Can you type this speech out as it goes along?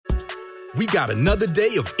We got another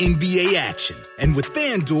day of NBA action. And with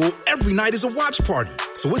FanDuel, every night is a watch party.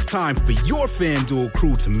 So it's time for your FanDuel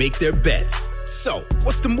crew to make their bets. So,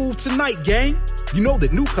 what's the move tonight, gang? You know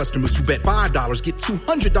that new customers who bet $5 get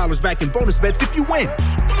 $200 back in bonus bets if you win.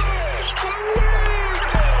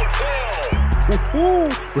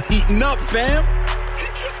 Woohoo! We're heating up, fam.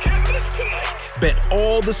 Bet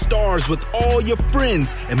all the stars with all your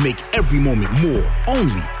friends and make every moment more.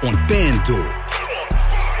 Only on FanDuel.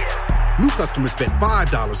 New customers bet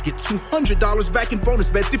 $5 get $200 back in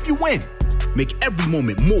bonus bets if you win. Make every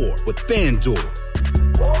moment more with FanDuel.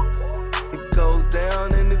 It goes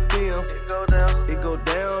down in the DM. It go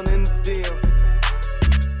down in the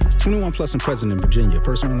DM. 21 plus and present in Virginia.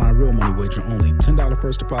 First online real money wager only. $10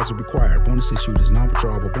 first deposit required. Bonus issued is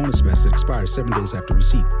non-withdrawable bonus vest that expires 7 days after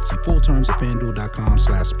receipt. See full terms at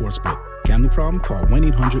FanDuel.com/sportsbook. Gambling problem? Call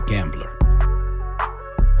 1-800-GAMBLER.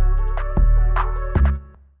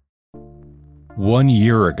 1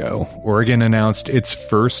 year ago, Oregon announced its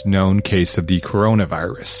first known case of the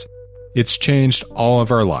coronavirus. It's changed all of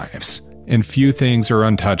our lives, and few things are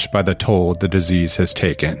untouched by the toll the disease has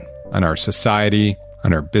taken on our society,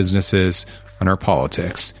 on our businesses, on our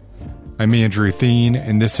politics. I'm Andrew Thien,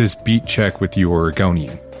 and this is Beat Check with You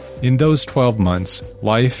Oregonian. In those 12 months,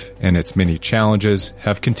 life and its many challenges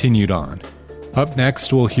have continued on. Up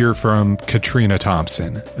next, we'll hear from Katrina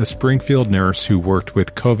Thompson, a Springfield nurse who worked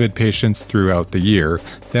with COVID patients throughout the year,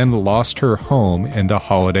 then lost her home in the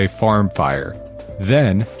Holiday Farm fire.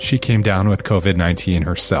 Then, she came down with COVID-19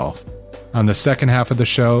 herself. On the second half of the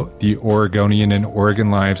show, the Oregonian and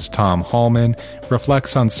Oregon Live's Tom Hallman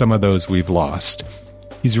reflects on some of those we've lost.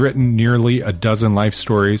 He's written nearly a dozen life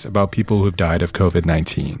stories about people who've died of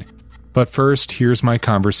COVID-19. But first, here's my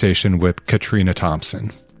conversation with Katrina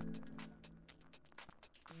Thompson.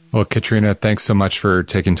 Well, Katrina, thanks so much for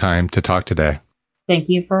taking time to talk today. Thank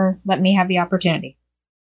you for letting me have the opportunity.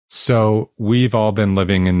 So we've all been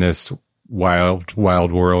living in this wild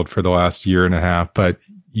world for the last year and a half, but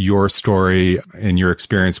your story and your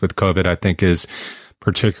experience with COVID, I think, is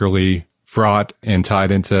particularly fraught and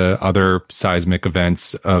tied into other seismic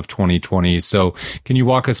events of 2020. So can you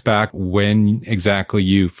walk us back when exactly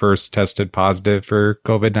you first tested positive for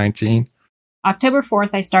COVID-19? October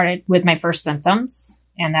 4th, I started with my first symptoms,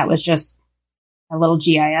 and that was just a little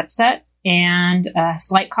GI upset and a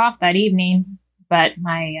slight cough that evening. But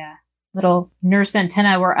my little nurse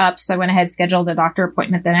antenna were up, so I went ahead and scheduled a doctor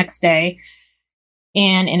appointment the next day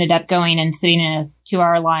and ended up going and sitting in a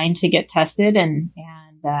 2-hour line to get tested. And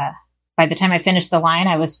by the time I finished the line,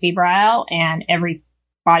 I was febrile and every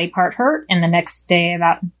body part hurt. And the next day,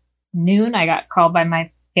 about noon, I got called by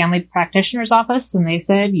my family practitioner's office, and they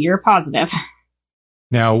said, "You're positive."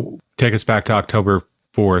 Now, take us back to October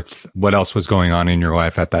 4th. What else was going on in your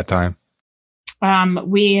life at that time?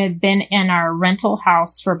 We had been in our rental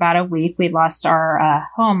house for about a week. We lost our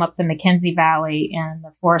home up the McKenzie Valley in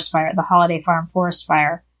the forest fire, the Holiday Farm forest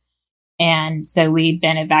fire. And so we'd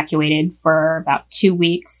been evacuated for about 2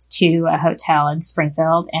 weeks to a hotel in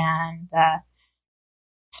Springfield, and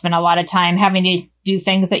spent a lot of time having to do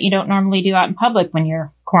things that you don't normally do out in public when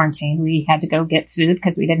you're quarantined. We had to go get food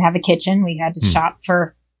because we didn't have a kitchen. We had to shop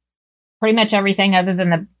for pretty much everything other than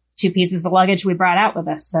the 2 pieces of luggage we brought out with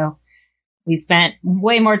us. So we spent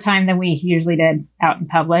way more time than we usually did out in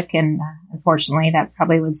public. And unfortunately, that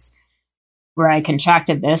probably was where I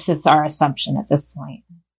contracted this. Is our assumption at this point.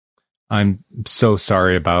 I'm so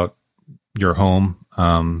sorry about your home.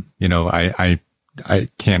 I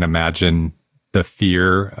can't imagine the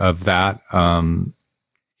fear of that.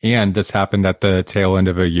 And this happened at the tail end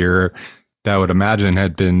of a year that I would imagine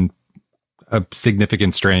had been a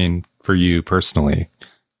significant strain for you personally.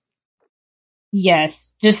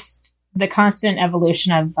 Yes, just the constant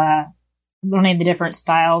evolution of learning the different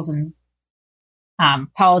styles and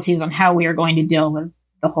policies on how we are going to deal with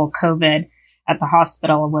the whole COVID at the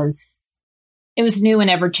hospital was new and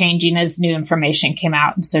ever changing as new information came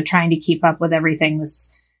out. And so trying to keep up with everything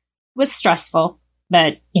was stressful.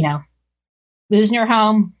 But, losing your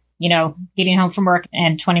home, getting home from work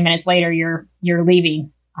and 20 minutes later you're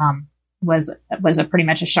leaving was pretty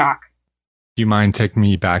much a shock. Do you mind taking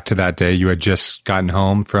me back to that day? You had just gotten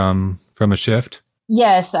home from a shift?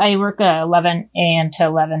 Yes, I work 11 a.m. to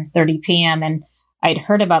 11:30 p.m. and I'd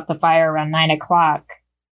heard about the fire around 9 o'clock,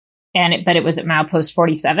 but it was at milepost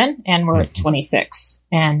 47 and we're at 26.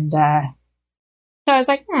 And so I was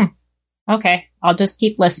like, okay, I'll just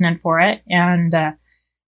keep listening for it. And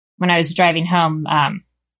when I was driving home,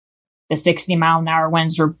 the 60-mile-an-hour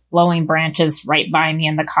winds were blowing branches right by me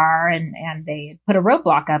in the car, and they had put a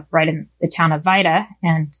roadblock up right in the town of Vida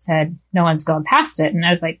and said, no one's going past it. And I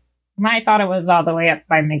was like, I thought it was all the way up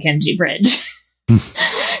by McKenzie Bridge,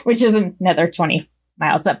 which is another 20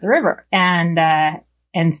 miles up the river. And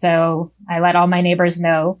so I let all my neighbors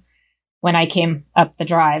know when I came up the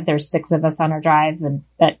drive, there's 6 of us on our drive, and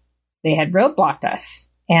that they had roadblocked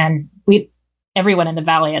us. And everyone in the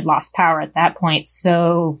valley had lost power at that point.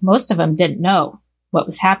 So most of them didn't know what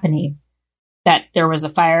was happening, that there was a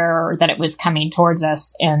fire or that it was coming towards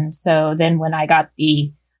us. And so then when I got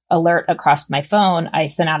the alert across my phone, I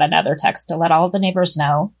sent out another text to let all of the neighbors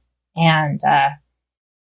know. And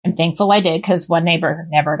I'm thankful I did, because one neighbor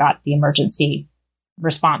never got the emergency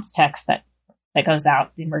response text that goes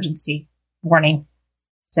out, the emergency warning.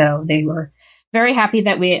 So they were very happy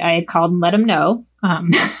that I had called and let them know.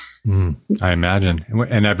 I imagine.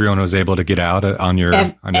 And everyone was able to get out on your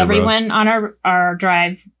everyone road? On our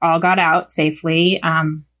drive all got out safely.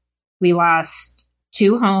 We lost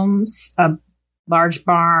 2 homes, a large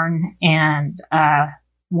barn, and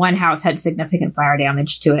one house had significant fire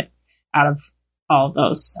damage to it out of all of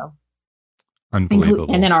those. So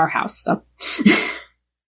unbelievable. And then our house. So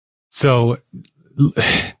so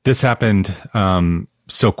this happened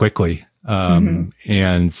so quickly.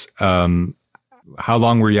 And how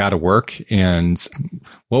long were you out of work, and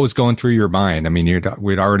what was going through your mind? I mean,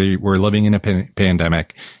 we're living in a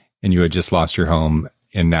pandemic, and you had just lost your home,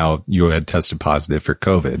 and now you had tested positive for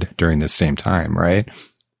COVID during this same time, right?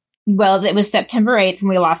 Well, it was September 8th when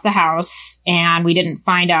we lost the house, and we didn't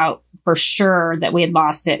find out for sure that we had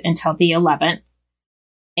lost it until the 11th.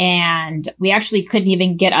 And we actually couldn't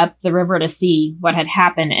even get up the river to see what had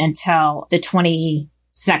happened until the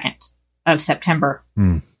 22nd of September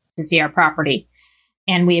to see our property.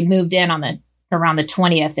 And we had moved in around the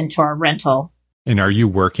 20th into our rental. And are you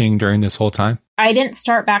working during this whole time? I didn't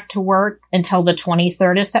start back to work until the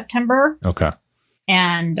 23rd of September. Okay.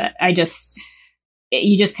 And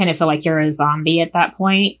you just kind of feel like you're a zombie at that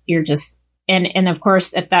point. You're just, and of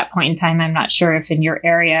course, at that point in time, I'm not sure if in your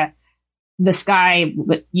area, the sky,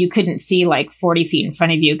 you couldn't see like 40 feet in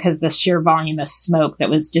front of you because the sheer volume of smoke that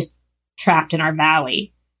was just trapped in our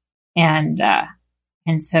valley. And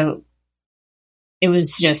so it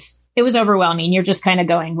was overwhelming. You're just kind of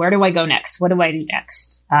going, where do I go next? What do I do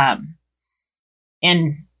next?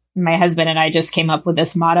 And my husband and I just came up with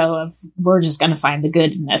this motto of, we're just going to find the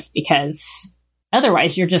good in this, because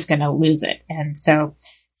otherwise you're just going to lose it. And so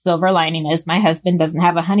silver lining is my husband doesn't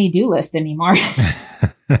have a honey-do list anymore.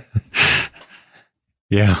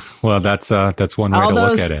 Yeah. Well, that's one way to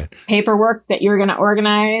look at it. Paperwork that you're going to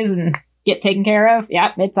organize and get taken care of.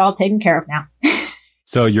 Yeah, it's all taken care of now.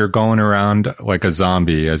 So you're going around like a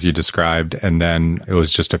zombie, as you described, and then it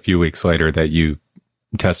was just a few weeks later that you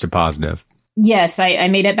tested positive. Yes, I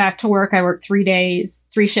made it back to work. I worked 3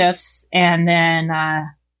 shifts, and then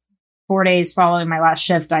 4 days following my last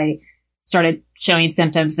shift, I started showing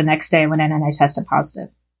symptoms. The next day I went in and I tested positive.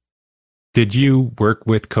 Did you work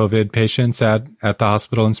with COVID patients at the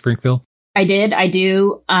hospital in Springfield? I did. I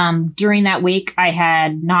do. During that week, I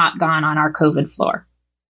had not gone on our COVID floor.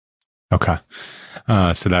 Okay.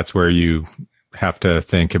 So that's where you have to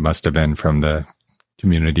think it must have been from the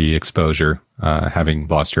community exposure, having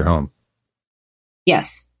lost your home.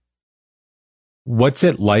 Yes. What's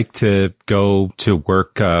it like to go to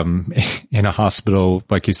work in a hospital,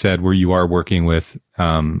 like you said, where you are working with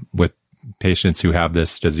patients who have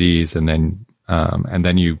this disease, and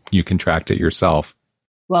then you contract it yourself?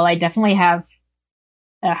 Well, I definitely have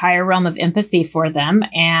a higher realm of empathy for them,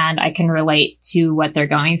 and I can relate to what they're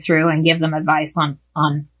going through and give them advice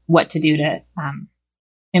on what to do to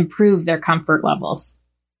improve their comfort levels.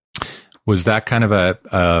 Was that kind of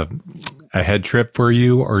a head trip for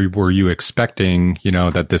you, or were you expecting,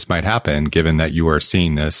 that this might happen, given that you are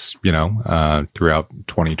seeing this, throughout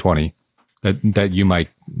 2020, that you might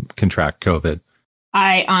contract COVID?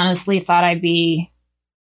 I honestly thought I'd be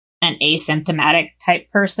an asymptomatic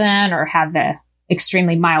type person or have the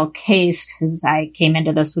extremely mild case, because I came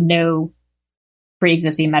into this with no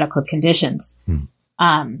pre-existing medical conditions.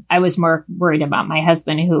 I was more worried about my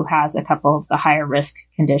husband, who has a couple of the higher risk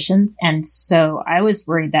conditions. And so I was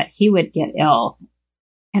worried that he would get ill.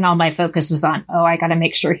 And all my focus was on, I got to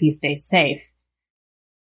make sure he stays safe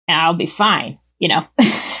and I'll be fine.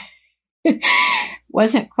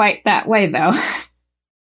 Wasn't quite that way, though.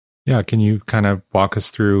 Yeah. Can you kind of walk us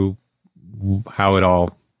through how it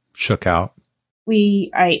all shook out?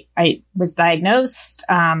 I was diagnosed.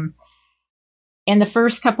 In the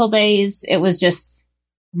first couple days, it was just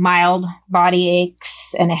mild body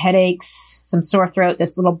aches and headaches, some sore throat,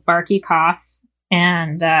 this little barky cough,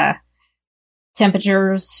 and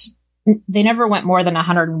temperatures. They never went more than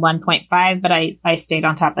 101.5, but I stayed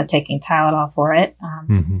on top of taking Tylenol for it.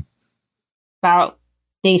 About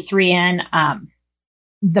day 3 in,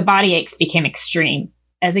 the body aches became extreme.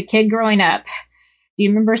 As a kid growing up, do you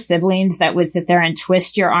remember siblings that would sit there and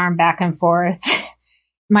twist your arm back and forth?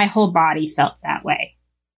 My whole body felt that way.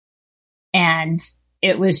 And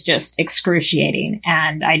it was just excruciating.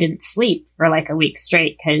 And I didn't sleep for like a week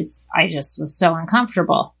straight because I just was so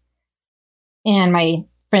uncomfortable. And my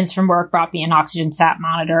friends from work brought me an oxygen sat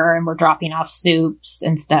monitor and were dropping off soups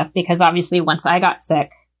and stuff because obviously once I got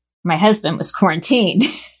sick, my husband was quarantined.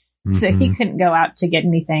 So he couldn't go out to get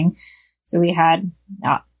anything. So we had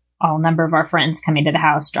a number of our friends coming to the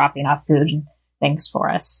house, dropping off food and things for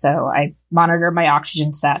us. So I monitored my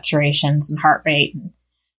oxygen saturations and heart rate. And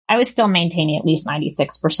I was still maintaining at least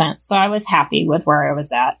 96%. So I was happy with where I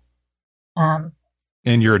was at.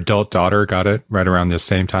 And your adult daughter got it right around the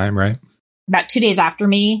same time, right? About 2 days after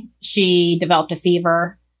me, she developed a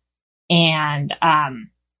fever and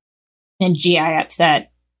GI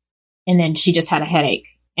upset. And then she just had a headache.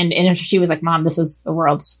 And she was like, Mom, this is the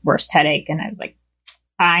world's worst headache. And I was like,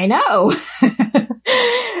 I know.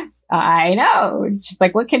 I know. She's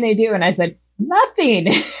like, what can they do? And I said,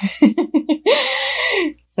 nothing.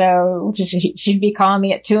 So she'd be calling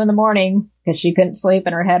me at 2 a.m. because she couldn't sleep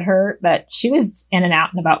and her head hurt. But she was in and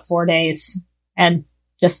out in about 4 days and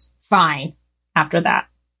just fine after that.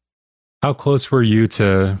 How close were you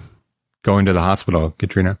to going to the hospital,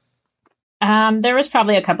 Katrina? There was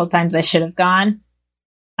probably a couple of times I should have gone.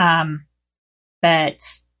 But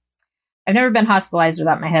I've never been hospitalized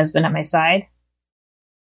without my husband at my side.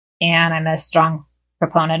 And I'm a strong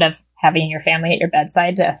proponent of having your family at your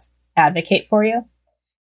bedside to advocate for you.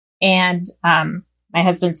 And my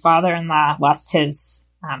husband's father-in-law lost his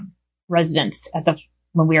residence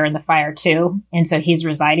when we were in the fire too. And so he's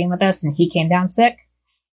residing with us and he came down sick.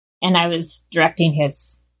 And I was directing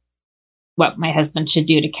what my husband should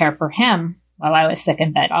do to care for him while I was sick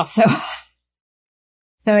in bed also.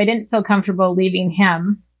 So I didn't feel comfortable leaving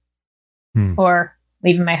him or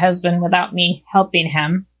leaving my husband without me helping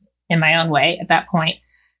him in my own way at that point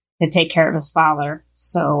to take care of his father.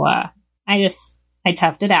 So I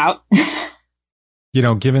toughed it out.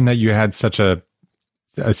 Given that you had such a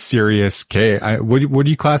serious case, would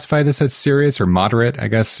you classify this as serious or moderate? I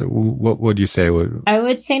guess, what would you say? I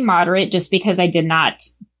would say moderate just because I did not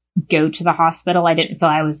go to the hospital. I didn't feel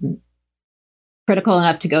I was critical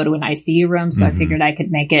enough to go to an ICU room. So I figured I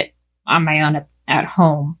could make it on my own at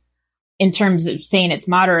home. In terms of saying it's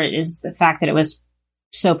moderate is the fact that it was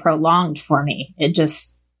so prolonged for me. It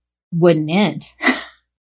just wouldn't end.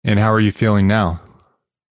 And how are you feeling now?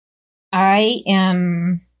 I'd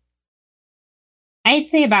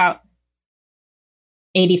say about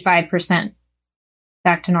 85%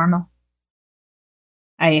 back to normal.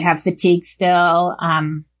 I have fatigue still.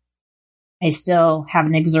 I still have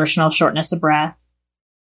an exertional shortness of breath.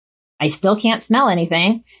 I still can't smell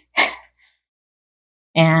anything.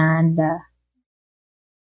 And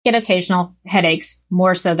get occasional headaches,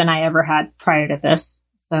 more so than I ever had prior to this.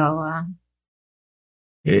 So,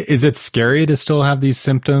 is it scary to still have these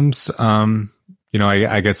symptoms?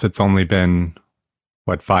 I guess it's only been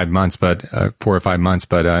 5 months, but 4 or 5 months,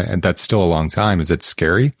 but and that's still a long time. Is it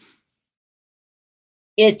scary?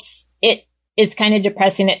 It is kind of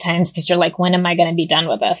depressing at times because you're like, when am I going to be done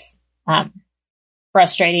with this?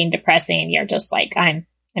 Frustrating, depressing. You're just like, I'm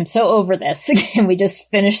so over this. Can we just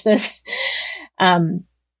finish this?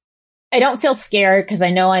 I don't feel scared because I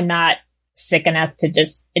know I'm not sick enough to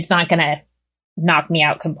it's not going to knock me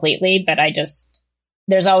out completely, but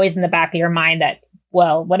there's always in the back of your mind that,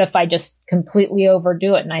 well, what if I just completely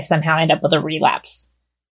overdo it and I somehow end up with a relapse?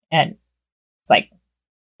 And it's like,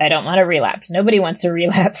 I don't want to relapse. Nobody wants to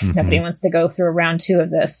relapse. Mm-hmm. Nobody wants to go through a round 2 of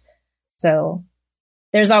this. So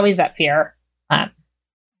there's always that fear.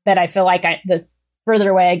 That I feel like the further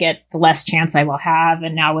away I get, the less chance I will have.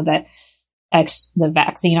 And now with the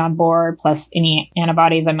vaccine on board, plus any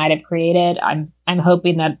antibodies I might have created, I'm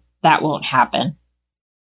hoping that won't happen.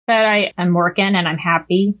 But I'm working and I'm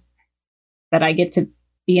happy that I get to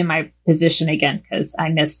be in my position again because I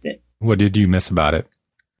missed it. What did you miss about it?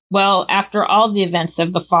 Well, after all the events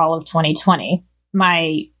of the fall of 2020,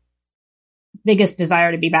 my biggest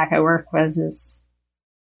desire to be back at work was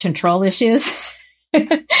control issues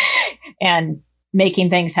and making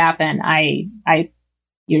things happen. I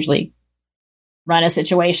usually run a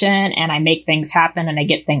situation and I make things happen and I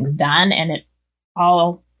get things done and it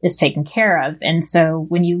all is taken care of. And so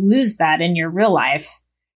when you lose that in your real life,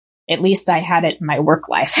 at least I had it in my work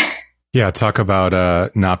life. Yeah, talk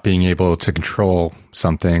about not being able to control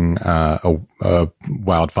something. A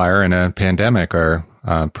wildfire and a pandemic are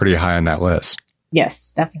pretty high on that list.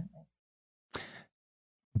 Yes, definitely.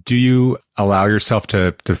 Do you allow yourself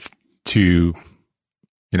to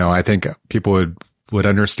I think people would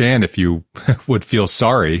understand if you would feel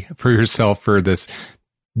sorry for yourself for this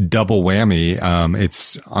double whammy.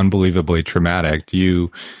 It's unbelievably traumatic. Do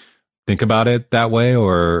you think about it that way,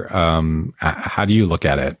 or how do you look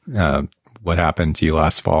at it? What happened to you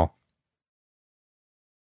last fall?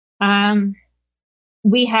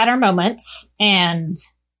 We had our moments, and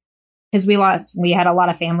because we had a lot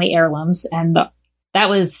of family heirlooms, and that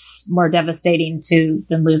was more devastating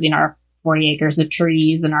than losing our 40 acres of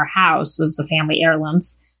trees and our house was the family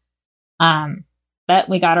heirlooms. But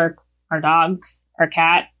we got our dogs, our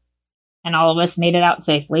cat, and all of us made it out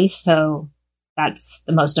safely. So that's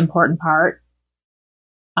the most important part.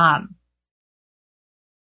 And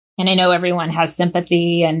I know everyone has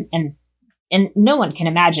sympathy, and no one can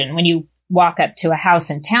imagine when you walk up to a house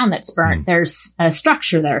in town that's burnt, there's a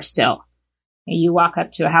structure there still. You walk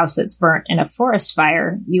up to a house that's burnt in a forest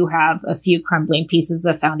fire, you have a few crumbling pieces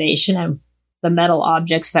of foundation, and the metal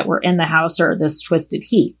objects that were in the house are this twisted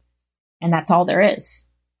heap. And that's all there is.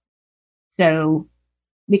 So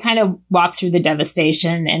we kind of walked through the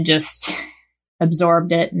devastation and just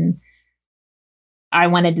absorbed it. And I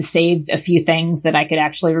wanted to save a few things that I could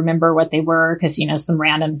actually remember what they were, because, some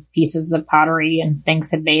random pieces of pottery and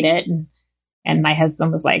things had made it. And my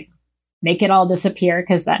husband was like, make it all disappear,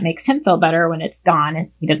 because that makes him feel better when it's gone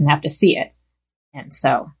and he doesn't have to see it. And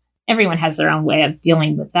so everyone has their own way of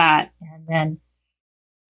dealing with that. And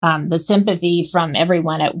then the sympathy from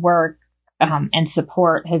everyone at work and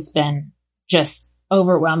support has been just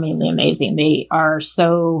overwhelmingly amazing. They are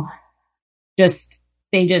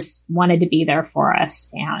they just wanted to be there for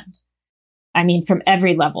us. And I mean, from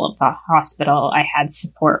every level of the hospital, I had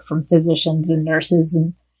support from physicians and nurses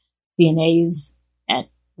and CNAs and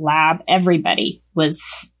lab. Everybody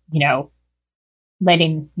was,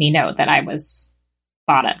 letting me know that I was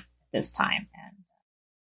thought of this time. And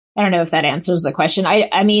I don't know if that answers the question.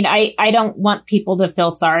 I mean, I don't want people to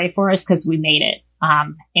feel sorry for us, because we made it.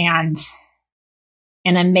 And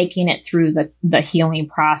I'm making it through the healing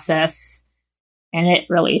process. And it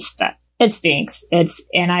really it stinks.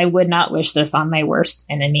 And I would not wish this on my worst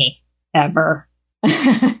enemy ever.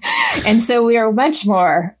 And so we are much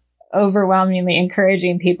more overwhelmingly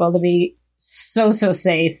encouraging people to be so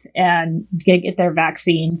safe and get their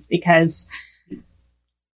vaccines, because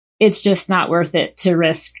it's just not worth it to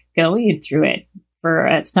risk going through it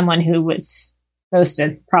for someone who was supposed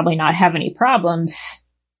to probably not have any problems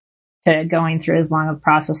to going through as long a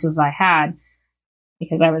process as I had,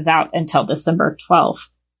 because I was out until December 12th.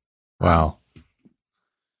 Wow.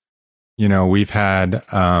 We've had,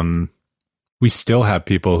 we still have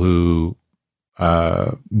people who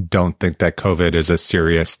don't think that COVID is a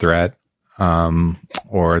serious threat,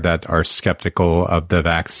 or that are skeptical of the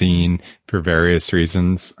vaccine for various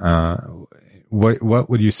reasons. What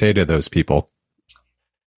would you say to those people?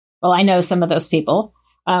 Well, I know some of those people.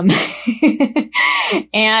 And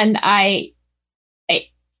I,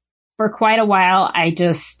 for quite a while, I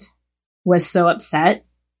just was so upset,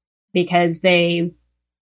 because they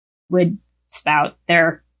would spout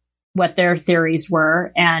what their theories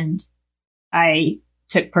were. And I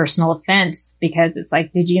took personal offense, because it's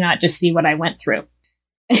like, did you not just see what I went through?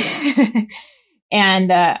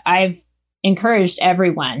 And I've encouraged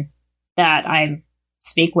everyone that I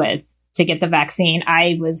speak with to get the vaccine.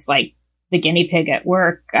 I was like the guinea pig at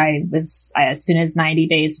work. As soon as 90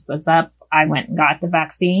 days was up, I went and got the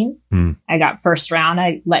vaccine. I got first round.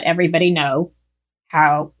 I let everybody know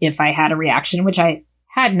if I had a reaction, which I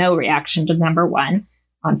had no reaction to number 1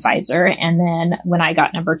 on Pfizer. And then when I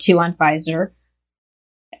got number 2 on Pfizer,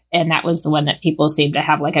 and that was the one that people seemed to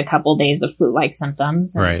have like a couple days of flu-like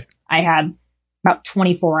symptoms. Right. I had about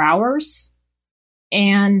 24 hours.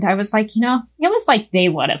 And I was like, it was like day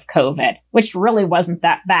 1 of COVID, which really wasn't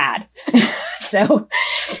that bad. So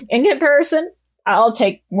in comparison, I'll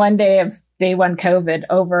take one day of day 1 COVID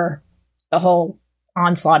over the whole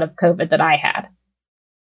onslaught of COVID that I had.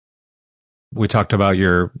 We talked about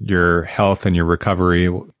your health and your recovery.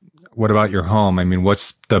 What about your home? I mean,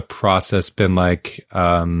 what's the process been like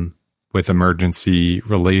with emergency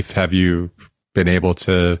relief? Have you been able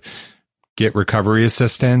to get recovery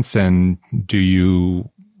assistance, and do you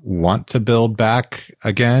want to build back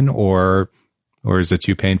again, or is it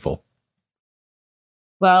too painful?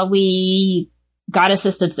 Well, we got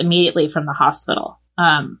assistance immediately from the hospital.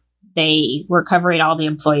 They were covering all the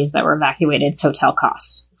employees that were evacuated's hotel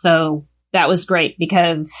costs. So that was great,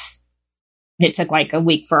 because it took like a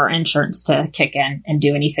week for our insurance to kick in and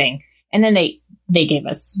do anything. And then they gave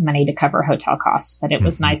us money to cover hotel costs, but it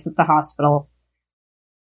was nice that the hospital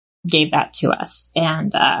gave that to us,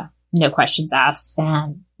 and no questions asked.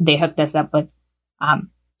 And they hooked us up with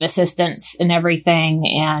assistance and everything.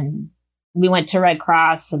 And we went to Red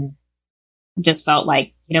Cross and just felt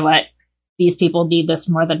like, you know what, these people need this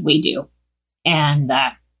more than we do. And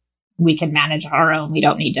we can manage our own. We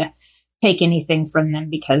don't need to take anything from them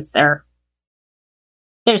because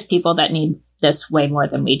there's people that need this way more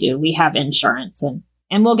than we do. We have insurance and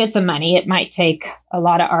we'll get the money. It might take a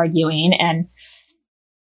lot of arguing and,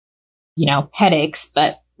 headaches,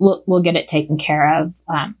 but we'll get it taken care of.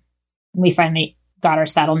 We finally got our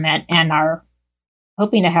settlement and are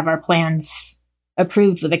hoping to have our plans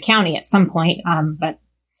approved with the county at some point. But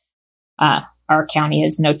our county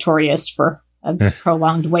is notorious for a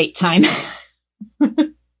prolonged wait time.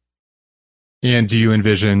 And do you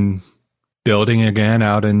envision building again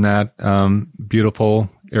out in that beautiful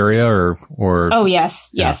area or? Oh,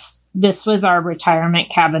 yes. Yeah. Yes. This was our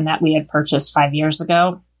retirement cabin that we had purchased 5 years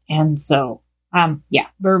ago. And so,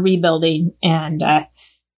 we're rebuilding and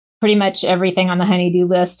pretty much everything on the honey-do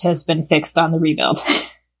list has been fixed on the rebuild.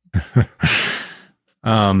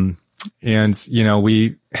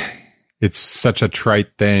 It's such a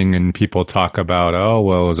trite thing, and people talk about, it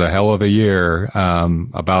was a hell of a year,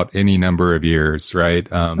 about any number of years, right?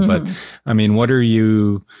 But I mean, what are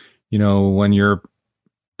you, when you're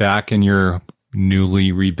back in your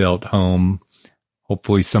newly rebuilt home,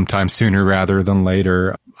 hopefully sometime sooner rather than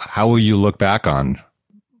later, how will you look back on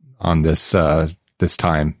this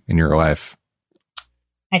time in your life?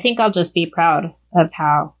 I think I'll just be proud of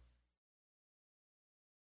how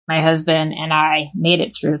my husband and I made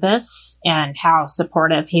it through this and how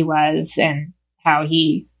supportive he was and how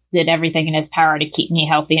he did everything in his power to keep me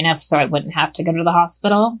healthy enough so I wouldn't have to go to the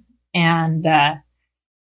hospital. And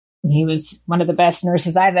he was one of the best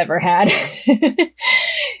nurses I've ever had.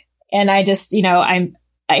 And I just,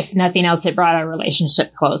 if nothing else, it brought our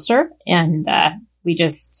relationship closer. And we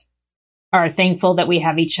just are thankful that we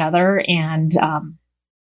have each other and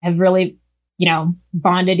have really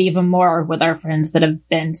bonded even more with our friends that have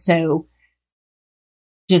been so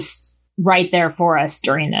just right there for us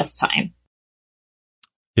during this time.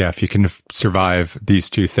 Yeah, if you can survive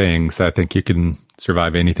these two things, I think you can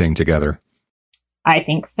survive anything together. I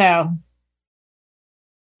think so.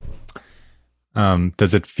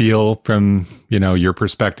 Does it feel from, your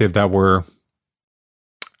perspective that we're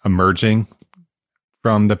emerging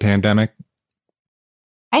from the pandemic?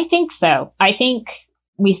 I think so. I think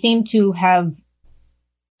we seem to have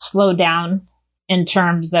slowed down in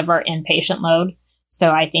terms of our inpatient load.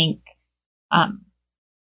 So I think,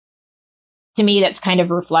 to me, that's kind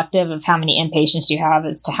of reflective of how many inpatients you have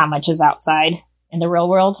as to how much is outside in the real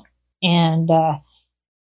world. And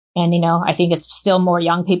I think it's still more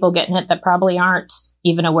young people getting it that probably aren't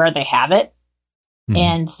even aware they have it. Mm-hmm.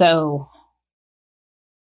 And so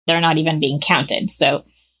they're not even being counted. So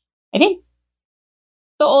I think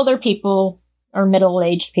the older people or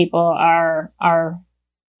middle-aged people are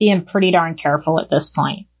being pretty darn careful at this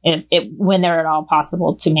point, when they're at all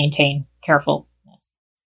possible to maintain carefulness.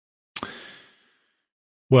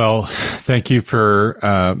 Well, thank you for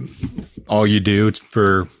all you do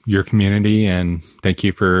for your community, and thank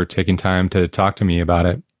you for taking time to talk to me about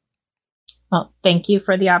it. Well, thank you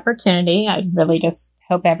for the opportunity. I really just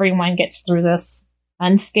hope everyone gets through this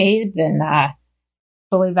unscathed and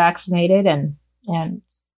fully vaccinated, and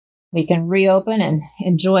we can reopen and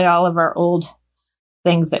enjoy all of our old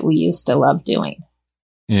things that we used to love doing.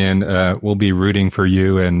 And we'll be rooting for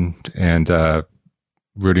you and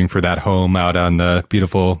rooting for that home out on the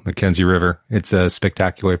beautiful Mackenzie River. It's a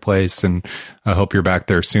spectacular place, and I hope you're back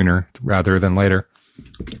there sooner rather than later.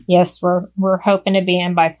 Yes, we're hoping to be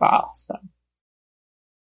in by fall. So.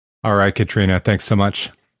 All right, Katrina, thanks so much.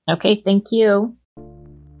 Okay, thank you.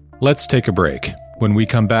 Let's take a break. When we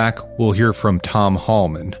come back, we'll hear from Tom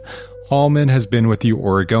Hallman. Hallman has been with the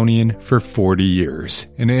Oregonian for 40 years,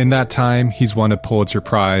 and in that time, he's won a Pulitzer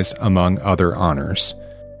Prize, among other honors.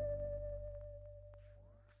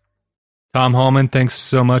 Tom Hallman, thanks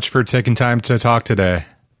so much for taking time to talk today.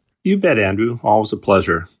 You bet, Andrew. Always a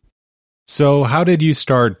pleasure. So how did you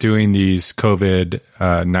start doing these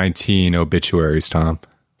COVID-19 obituaries, Tom?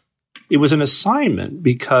 It was an assignment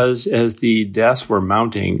because as the deaths were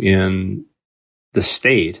mounting in the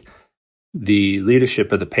state, the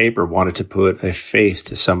leadership of the paper wanted to put a face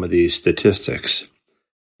to some of these statistics.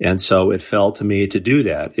 And so it fell to me to do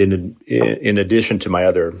that in addition to my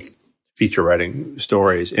other feature writing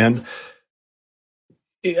stories. And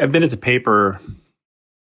I've been at the paper a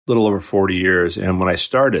little over 40 years. And when I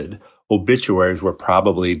started, obituaries were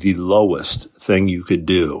probably the lowest thing you could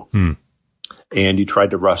do. And you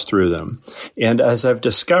tried to rush through them. And as I've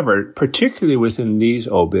discovered, particularly within these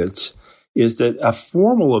obits, is that a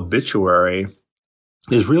formal obituary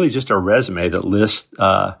is really just a resume that lists,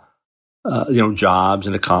 jobs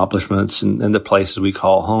and accomplishments and the places we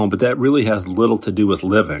call home, but that really has little to do with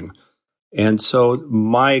living. And so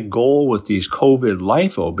my goal with these COVID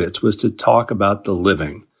life obits was to talk about the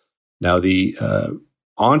living. Now, the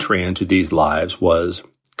entree into these lives was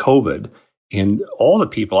COVID, and all the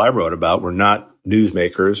people I wrote about were not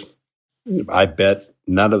newsmakers. I bet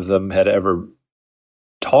none of them had ever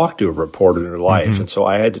talked to a reporter in their life. Mm-hmm. And so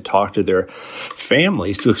I had to talk to their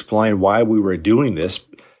families to explain why we were doing this,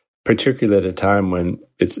 particularly at a time when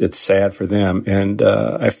it's sad for them. And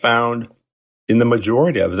I found in the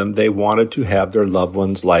majority of them, they wanted to have their loved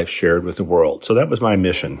ones' life shared with the world. So that was my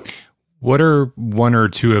mission. What are one or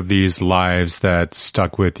two of these lives that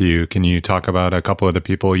stuck with you? Can you talk about a couple of the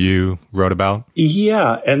people you wrote about?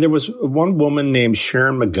 Yeah, and there was one woman named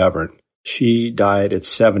Sharon McGovern. She died at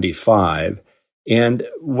 75. And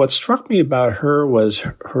what struck me about her was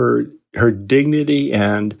her dignity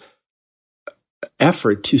and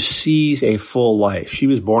effort to seize a full life. She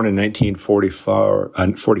was born in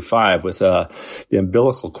 1945 with the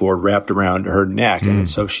umbilical cord wrapped around her neck. And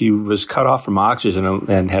so she was cut off from oxygen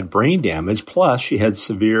and had brain damage. Plus, she had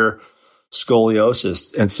severe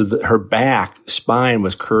scoliosis. And so her back spine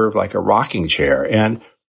was curved like a rocking chair. And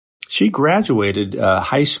she graduated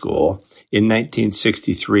high school in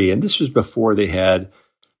 1963. And this was before they had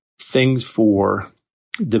things for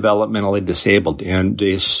developmentally disabled, and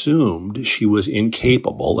they assumed she was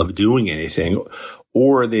incapable of doing anything,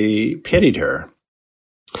 or they pitied her.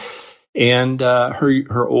 And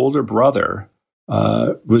her older brother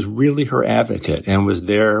was really her advocate and was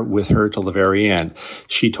there with her till the very end.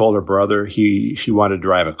 She told her brother she wanted to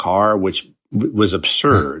drive a car, which was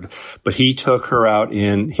absurd, but he took her out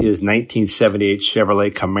in his 1978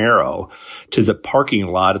 Chevrolet Camaro to the parking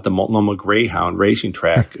lot at the Multnomah Greyhound racing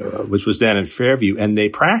track, which was then in Fairview, and they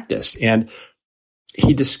practiced. And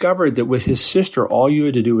he discovered that with his sister, all you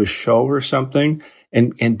had to do was show her something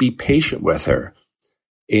and be patient with her.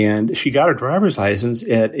 And she got her driver's license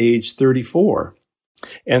at age 34.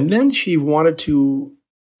 And then she wanted to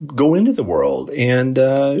go into the world, and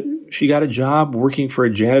she got a job working for a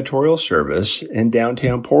janitorial service in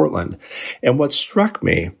downtown Portland. And what struck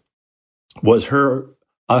me was her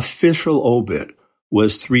official obit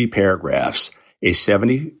was 3 paragraphs, a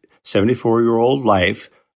 74-year-old life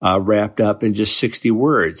wrapped up in just 60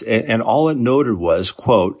 words. And all it noted was,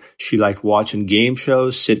 quote, she liked watching game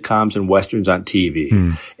shows, sitcoms, and Westerns on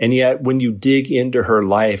TV. And yet when you dig into her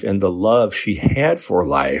life and the love she had for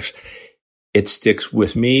life, it sticks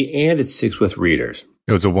with me and it sticks with readers.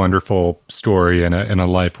 It was a wonderful story and a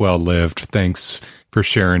life well lived. Thanks for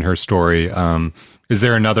sharing her story. Is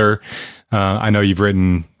there another, I know you've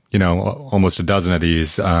written, almost a dozen of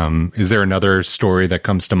these. Is there another story that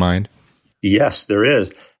comes to mind? Yes, there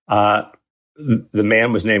is. The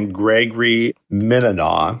man was named Gregory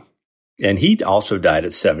Minaw, and he also died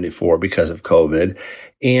at 74 because of COVID.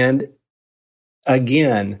 And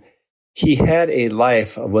again, he had a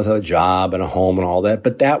life with a job and a home and all that,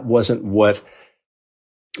 but that wasn't what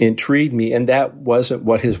intrigued me, and that wasn't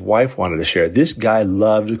what his wife wanted to share. This guy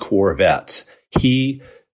loved Corvettes. He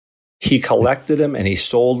collected them, and he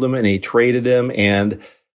sold them, and he traded them, and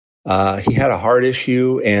he had a heart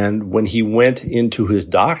issue. And when he went into his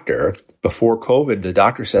doctor before COVID, the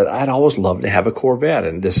doctor said, I'd always love to have a Corvette.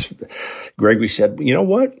 And this Gregory said, you know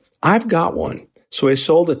what? I've got one. So I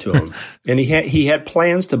sold it to him, and he had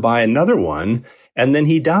plans to buy another one, and then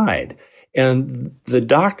he died. And the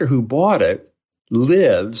doctor who bought it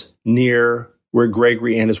lives near where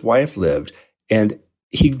Gregory and his wife lived, and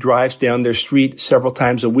he drives down their street several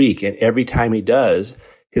times a week. And every time he does,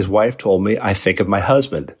 his wife told me, I think of my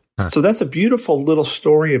husband. So that's a beautiful little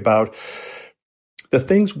story about the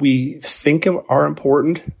things we think of are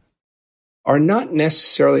important are not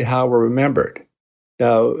necessarily how we're remembered.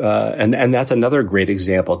 Now, and that's another great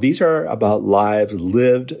example. These are about lives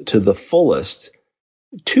lived to the fullest,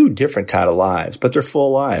 2 different kind of lives, but they're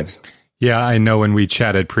full lives. Yeah, I know when we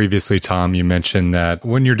chatted previously, Tom, you mentioned that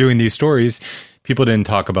when you're doing these stories, people didn't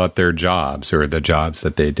talk about their jobs or the jobs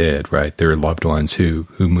that they did, right? Their loved ones who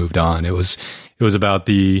moved on. It was about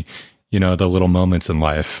the little moments in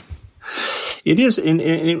life. It is,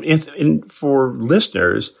 and for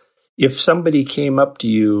listeners, if somebody came up to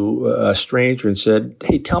you, a stranger, and said,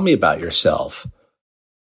 hey, tell me about yourself,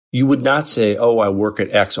 you would not say, oh, I work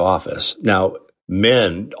at X office. Now,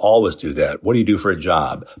 men always do that. What do you do for a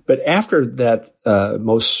job? But after that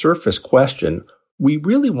most surface question, we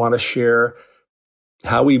really want to share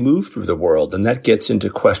how we move through the world. And that gets into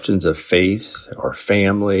questions of faith or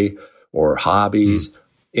family or hobbies.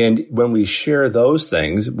 And when we share those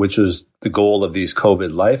things, which is the goal of these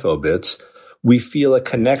COVID life obits, we feel a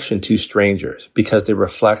connection to strangers because they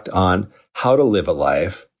reflect on how to live a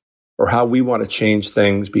life or how we want to change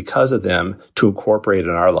things because of them to incorporate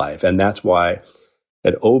in our life. And that's why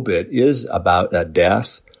an obit is about a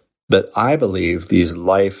death, but I believe these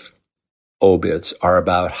life obits are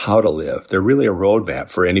about how to live. They're really a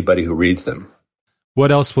roadmap for anybody who reads them.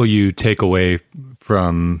 What else will you take away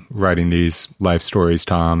from writing these life stories,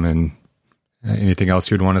 Tom, and anything else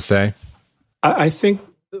you'd want to say? I think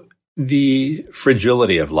the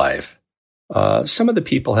fragility of life. Some of the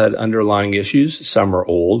people had underlying issues. Some are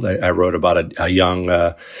old. I wrote about a young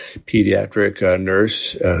pediatric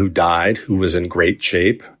nurse who died, who was in great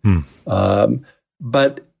shape.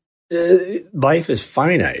 But life is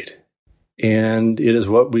finite. And it is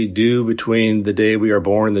what we do between the day we are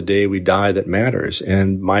born and the day we die that matters.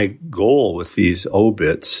 And my goal with these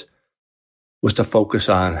obits was to focus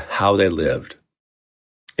on how they lived.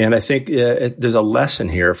 And I think there's a lesson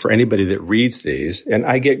here for anybody that reads these. And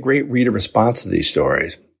I get great reader response to these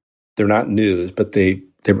stories. They're not news, but they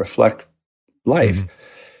reflect life. Mm-hmm.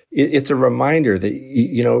 It's a reminder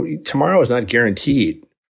that, tomorrow is not guaranteed,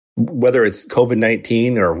 whether it's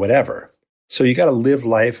COVID-19 or whatever. So you got to live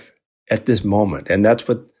life at this moment. And that's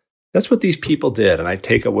what these people did. And I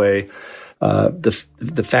take away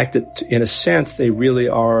the fact that, in a sense, they really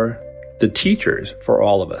are the teachers for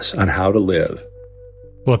all of us on how to live.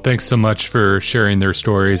 Well, thanks so much for sharing their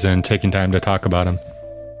stories and taking time to talk about them.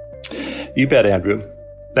 You bet, Andrew.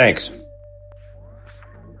 Thanks.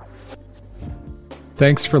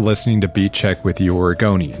 Thanks for listening to Beat Check with the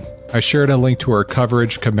Oregonian. I shared a link to our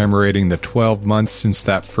coverage commemorating the 12 months since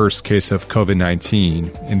that first case of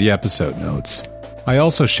COVID-19 in the episode notes. I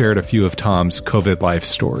also shared a few of Tom's COVID life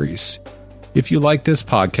stories. If you like this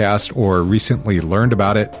podcast or recently learned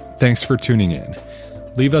about it, thanks for tuning in.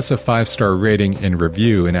 Leave us a 5-star rating and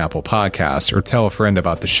review in Apple Podcasts or tell a friend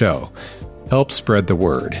about the show. Help spread the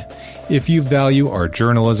word. If you value our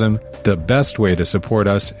journalism, the best way to support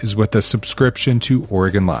us is with a subscription to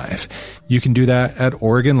Oregon Live. You can do that at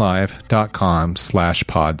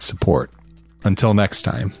OregonLive.com/pod support. Until next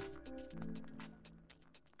time.